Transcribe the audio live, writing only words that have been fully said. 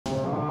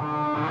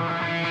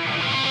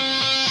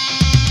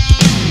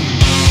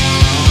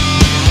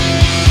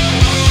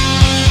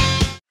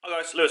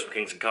Lewis from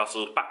Kings and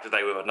Castles, back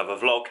today with another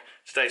vlog.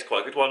 Today's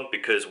quite a good one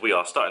because we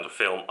are starting to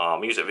film our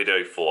music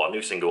video for our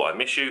new single, I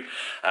Miss You.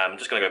 I'm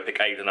just going to go pick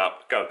Aidan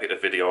up, go and pick the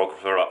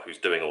videographer up who's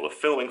doing all the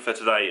filming for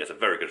today. It's a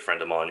very good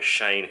friend of mine,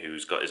 Shane,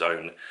 who's got his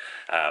own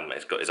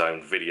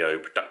video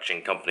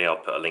production company. I'll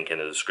put a link in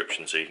the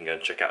description so you can go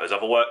and check out his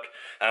other work.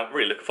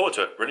 Really looking forward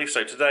to it, really.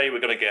 So today we're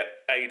going to get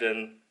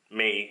Aidan,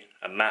 me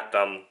and Matt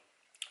done,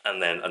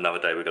 and then another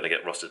day we're going to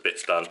get Ross's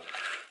bits done.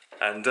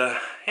 And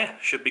yeah,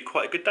 should be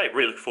quite a good day.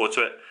 Really looking forward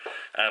to it.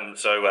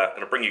 So I'm going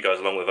to bring you guys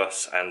along with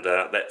us, and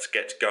let's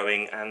get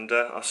going, and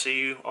I'll see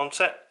you on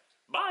set.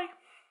 Bye!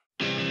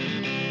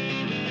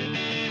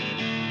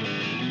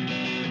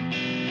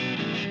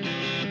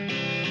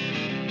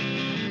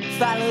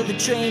 Follow the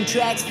train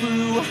tracks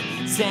through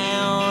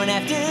town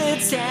after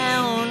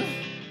town.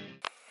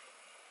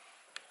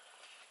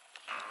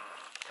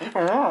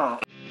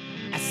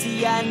 I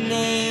see your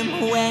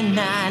name when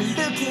I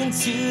look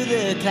into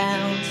the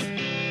clouds.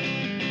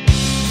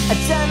 I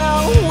don't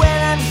know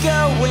where I'm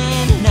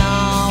going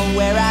or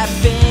where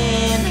I've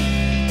been.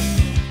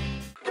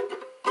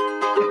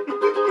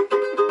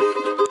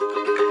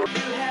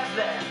 You have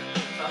left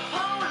a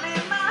hole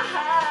in my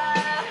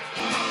heart.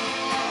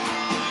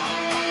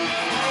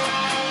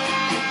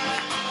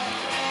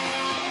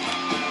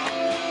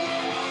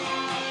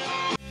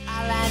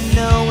 All I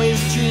know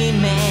is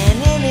dreaming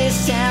in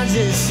this town's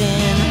a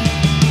sin.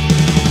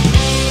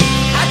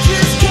 I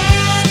just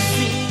can't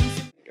seem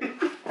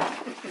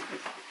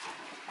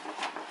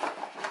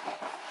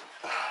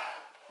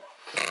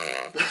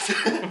to...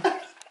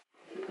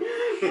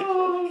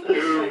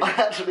 I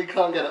actually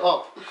can't get it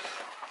off.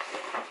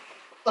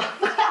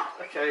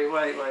 Okay,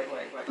 wait.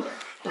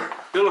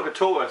 You look like a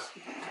tortoise.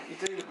 You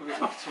do look a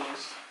bit like a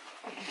tortoise.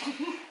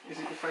 Is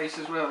it the face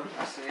as well?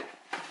 That's it.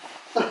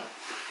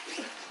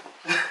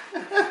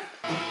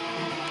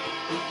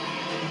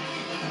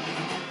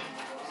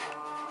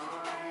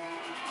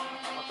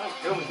 I don't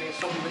film anything,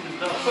 something that can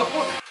do.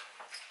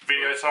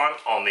 Video time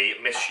on the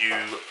Miss You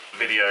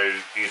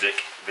music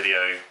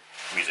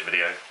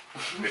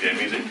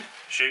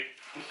shoot.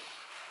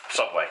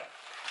 Subway.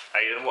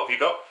 Aidan, what have you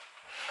got?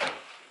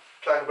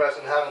 Turkey breast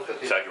and ham and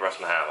cookies. Turkey breast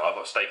and ham. I've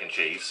got steak and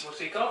cheese. What's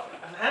he got?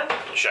 And ham?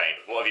 Shane,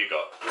 what have you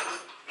got?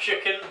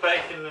 Chicken,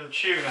 bacon and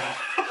tuna.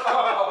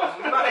 Oh,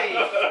 mate!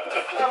 What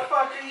the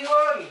fuck are you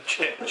on?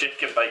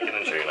 Chicken, bacon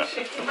and tuna.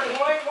 Chicken, bacon,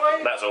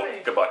 why? That's all.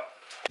 Goodbye.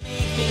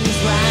 things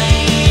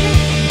right.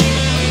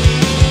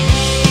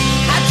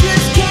 I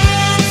just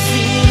can't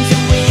seem to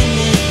win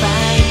this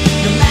fight.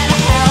 No matter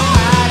how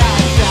hard I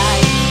try,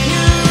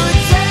 you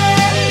tell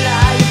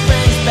all your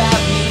friends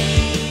about me.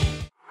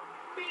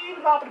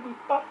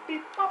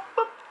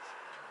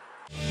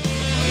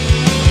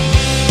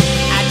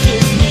 I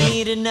just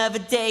need another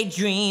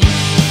daydream.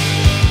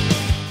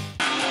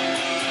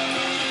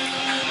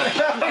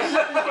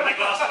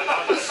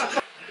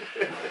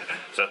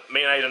 So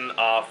me and Aidan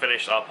are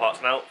finished our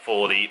parts now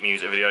for the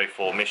music video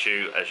for Miss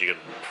You, as you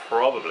can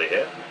probably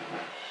hear.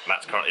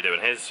 Matt's currently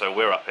doing his, so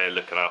we're up here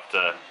looking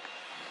after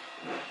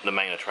the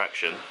main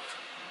attraction.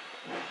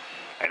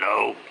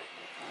 Hello.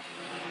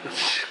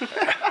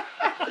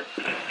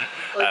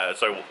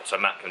 So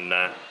Matt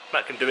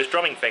can do his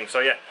drumming thing. So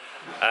yeah,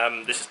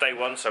 this is day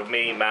one. So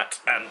me, Matt,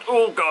 and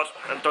oh god,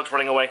 and dog's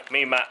running away.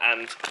 Me, Matt,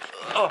 and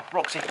oh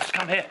Roxy,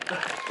 come here.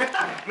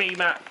 Me,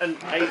 Matt, and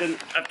Aidan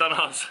have done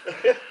ours,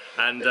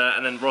 and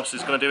then Ross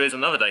is going to do his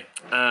another day.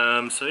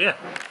 So yeah,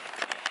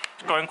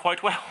 it's going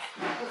quite well.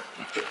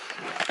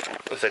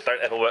 I said,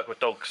 don't ever work with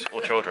dogs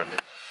or children,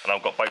 and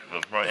I've got both of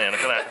them right here.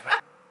 Look at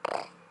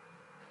that.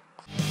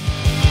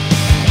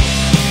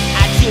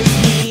 I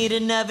just need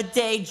another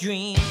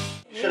daydream.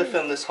 Should have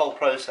filmed this whole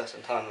process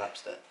and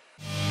time-lapsed it.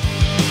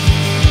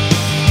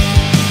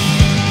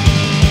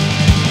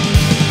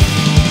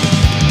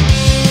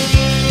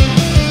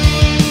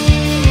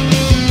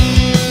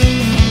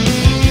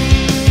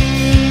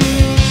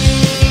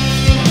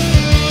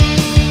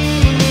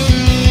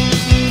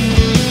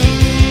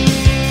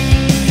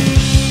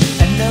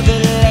 Another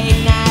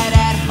late night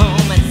at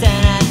home, I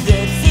turn on the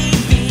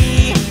TV,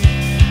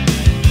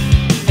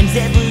 and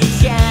every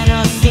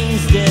channel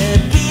seems to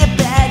be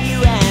about you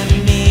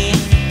and me.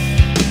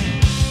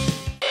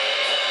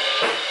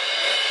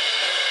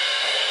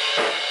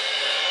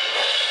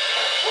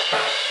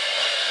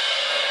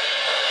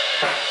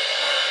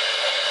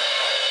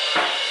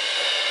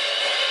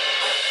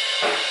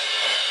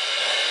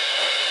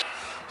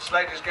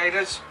 Sliders,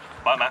 gators.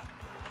 Bye, Matt.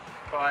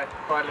 Bye,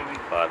 Louis.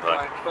 Bye.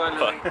 Bye,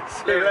 Louis. Bye.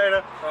 See you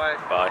later. Bye.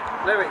 Bye.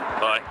 Louis.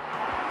 Bye.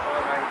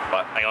 Bye, mate.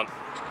 Bye. Hang on.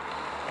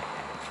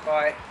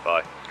 Bye.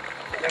 Bye.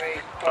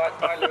 Louis.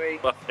 Bye, Louis.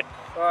 Bye.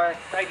 Bye.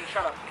 Lady,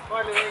 shut up.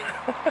 Bye, Louis.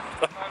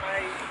 Bye,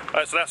 mate.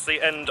 Alright, so that's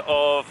the end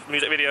of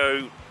music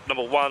video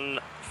number 1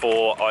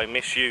 for I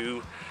Miss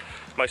You.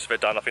 Most of it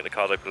done. I think the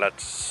car's open,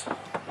 lads.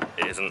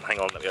 It isn't. Hang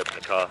on, let me open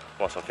the car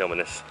whilst I'm filming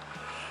this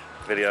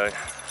video.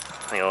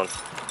 Hang on.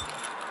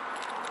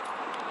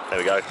 There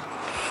we go.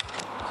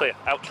 So yeah,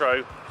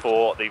 outro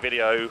for the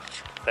video.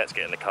 Let's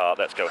get in the car,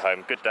 let's go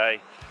home. Good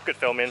day, good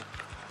filming,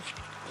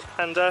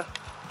 and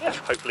yeah,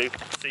 hopefully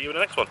see you in the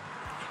next one.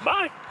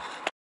 Bye!